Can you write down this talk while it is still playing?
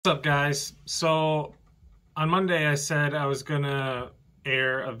What's up, guys? So on Monday I said I was gonna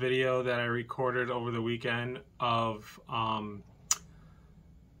air a video that I recorded over the weekend of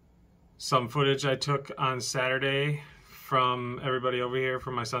some footage I took on Saturday from everybody over here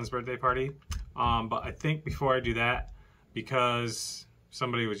for my son's birthday party. But I think before I do that, because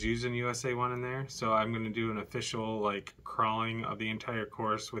somebody was using USA-1 in there, so I'm gonna do an official like crawling of the entire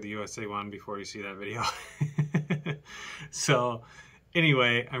course with USA-1 before you see that video. So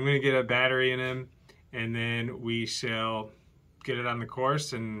anyway, I'm going to get a battery in him, and then we shall get it on the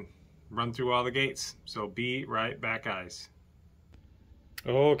course and run through all the gates. So be right back, guys.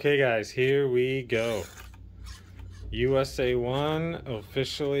 Okay, guys, here we go. USA-1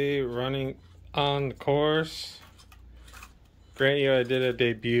 officially running on the course. Grant you, I did a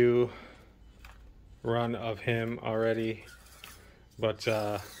debut run of him already, but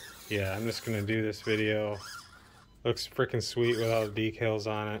yeah, I'm just going to do this video. Looks freaking sweet with all the decals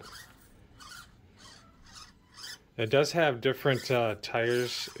on it. It does have different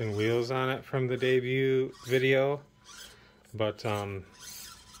tires and wheels on it from the debut video, but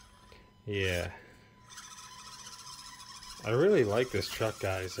yeah. I really like this truck,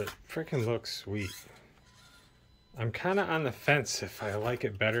 guys. It freaking looks sweet. I'm kind of on the fence if I like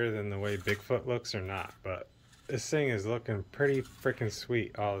it better than the way Bigfoot looks or not, but this thing is looking pretty freaking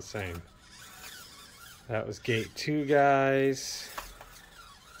sweet all the same. That was gate 2, guys.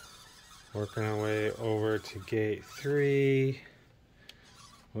 Working our way over to gate 3,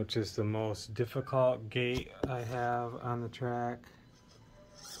 which is the most difficult gate I have on the track.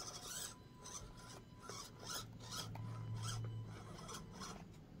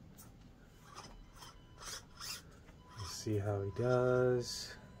 Let's see how he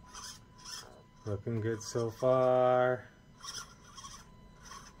does. Looking good so far.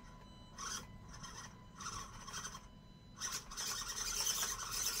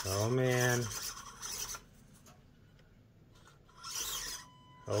 Oh man.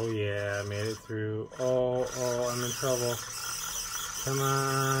 Oh yeah, I made it through. Oh, I'm in trouble. Come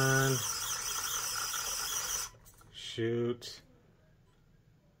on. Shoot.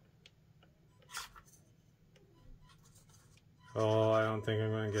 Oh, I don't think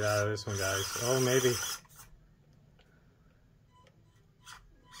I'm gonna get out of this one, guys. Oh, maybe.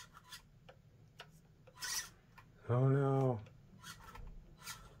 Oh no.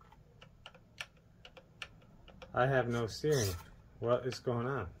 I have no steering. What is going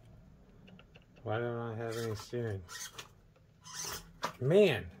on? Why don't I have any steering?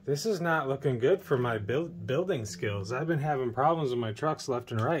 Man, this is not looking good for my building skills. I've been having problems with my trucks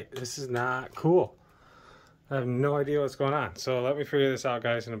left and right. This is not cool. I have no idea what's going on. So let me figure this out,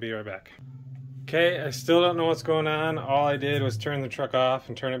 guys, and I'll be right back. Okay, I still don't know what's going on. All I did was turn the truck off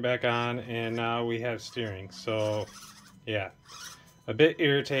and turn it back on, and now we have steering. So, yeah, a bit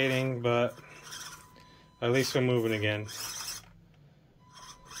irritating, but at least we're moving again.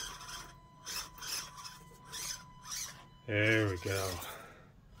 There we go.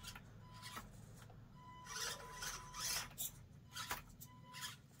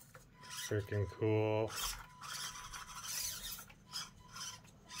 Freaking cool.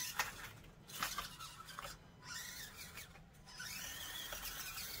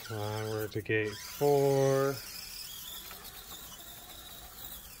 We're to gate 4.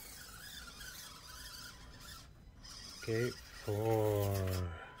 Gate 4.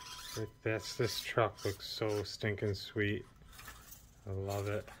 This truck looks so stinking sweet. I love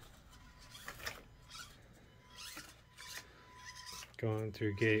it. Going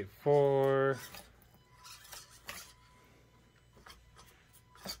through gate 4.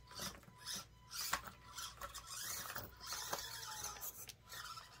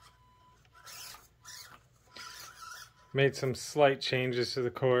 Made some slight changes to the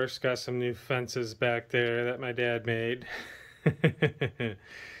course. Got some new fences back there that my dad made.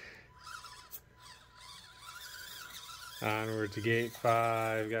 Onward to gate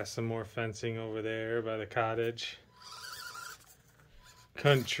 5. Got some more fencing over there by the cottage.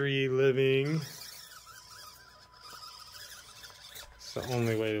 Country living. It's the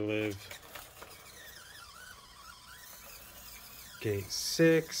only way to live. Gate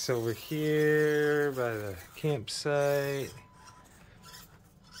 6 over here by the campsite.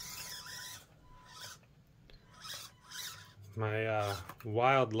 My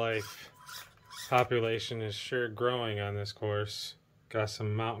wildlife population is sure growing on this course. Got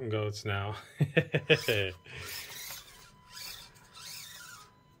some mountain goats now.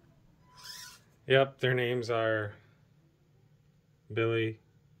 Yep, their names are Billy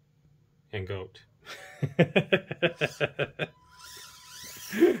and Goat.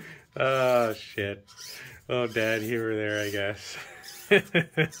 Oh shit. Oh, Dad, here or there, I guess.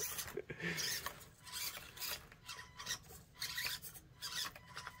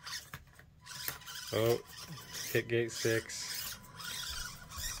 Oh, hit gate 6.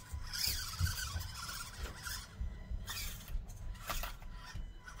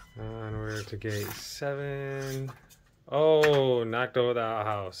 Onward to gate 7. Oh, knocked over the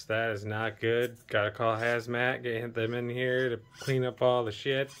outhouse. That is not good. Gotta call hazmat, get them in here to clean up all the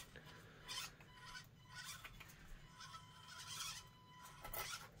shit.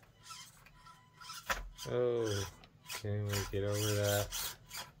 Oh, can we get over that?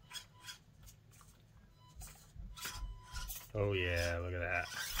 Oh yeah, look at that.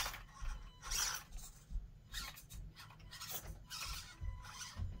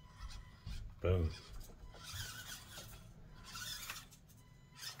 Boom.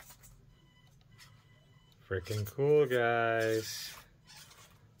 Freaking cool, guys.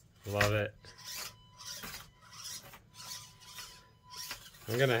 Love it.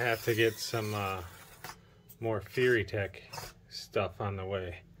 I'm gonna have to get some more Fury Tech stuff on the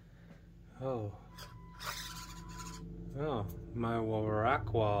way. Oh. Oh, my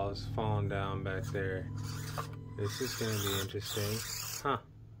rock wall is falling down back there. This is gonna be interesting. Huh.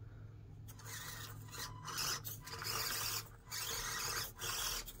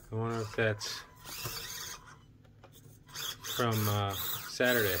 I wonder if that's from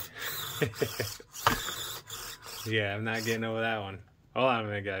Saturday. Yeah, I'm not getting over that one. Hold on a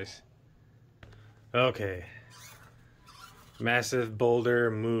minute, guys. Okay. Massive boulder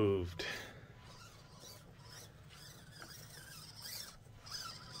moved.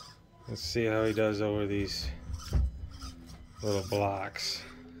 Let's see how he does over these little blocks.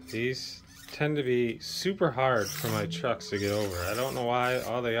 These tend to be super hard for my trucks to get over. I don't know why.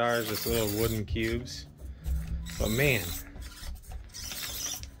 All they are is just little wooden cubes. But man,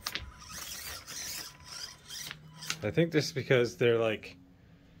 I think this is because they're like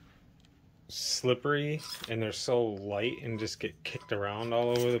slippery and they're so light and just get kicked around all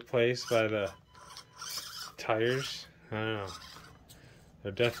over the place by the tires. I don't know.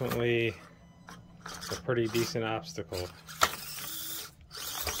 They're definitely a pretty decent obstacle.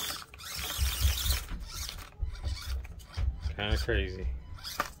 Kind of crazy.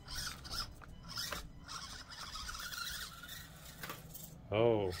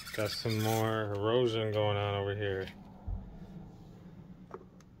 Oh, got some more erosion going on over here.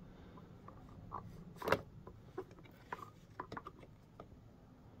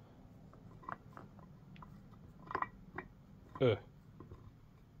 Ugh.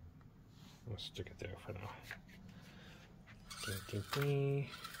 I'll stick it there for now.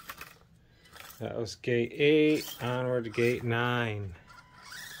 That was gate 8, onward to gate 9.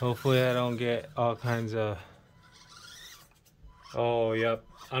 Hopefully I don't get all kinds of... Oh, yep,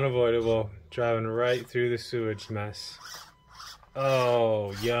 unavoidable. Driving right through the sewage mess.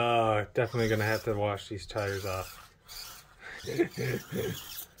 Oh, yeah, definitely gonna have to wash these tires off.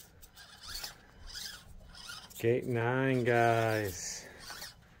 Gate 9, guys.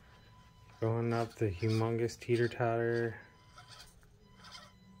 Going up the humongous teeter-totter.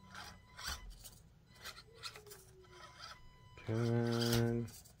 Come on.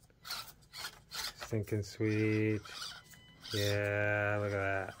 Stinking sweet. Yeah, look at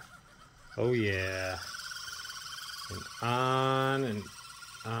that. Oh yeah. And on and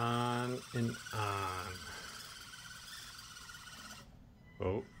on and on.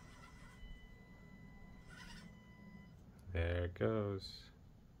 Oh. There it goes.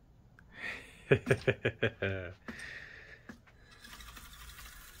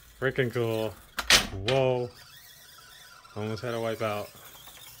 Freaking cool. Whoa. Almost had a wipe out.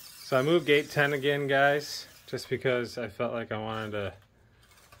 So I moved gate 10 again, guys, just because I felt like I wanted to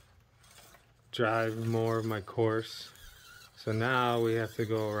drive more of my course. So now we have to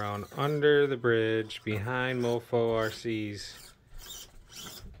go around under the bridge behind Mofo RCs.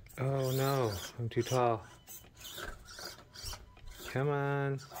 Oh no, I'm too tall. Come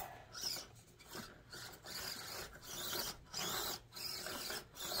on.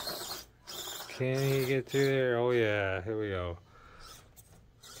 Can he get through there? Oh yeah, here we go.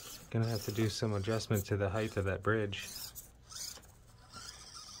 Gonna have to do some adjustment to the height of that bridge.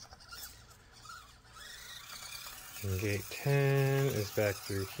 And gate 10 is back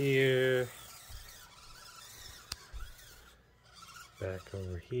through here. Back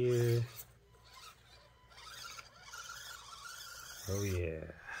over here. Oh yeah.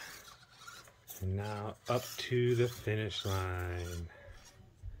 And now up to the finish line.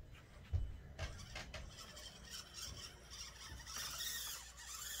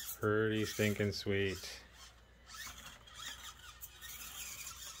 Pretty stinking sweet.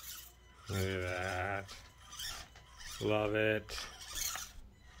 Look at that. Love it.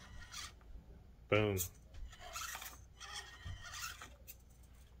 Boom.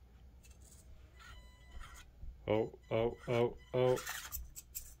 Oh, oh, oh, oh.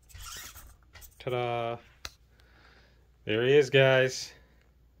 Ta-da. There he is, guys.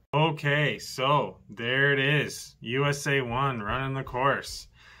 Okay, so there it is. USA-1 running the course.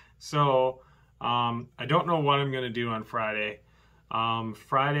 So, I don't know what I'm going to do on Friday.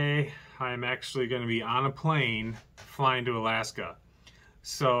 Friday, I'm actually going to be on a plane flying to Alaska.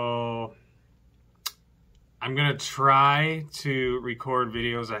 So, I'm going to try to record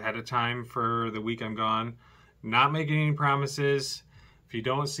videos ahead of time for the week I'm gone. Not making any promises. If you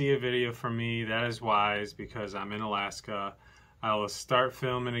don't see a video from me, that is why, is because I'm in Alaska. I will start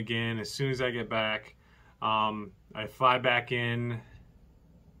filming again as soon as I get back. I fly back in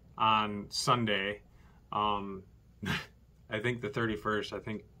on Sunday. I think the 31st, I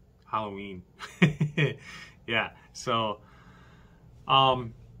think Halloween. Yeah, so,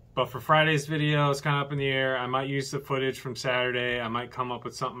 but for Friday's video, it's kind of up in the air. I might use the footage from Saturday. I might come up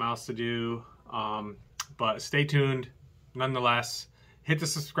with something else to do. But stay tuned. Nonetheless, hit the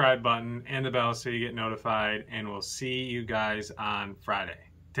subscribe button and the bell so you get notified, and we'll see you guys on Friday.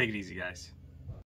 Take it easy, guys.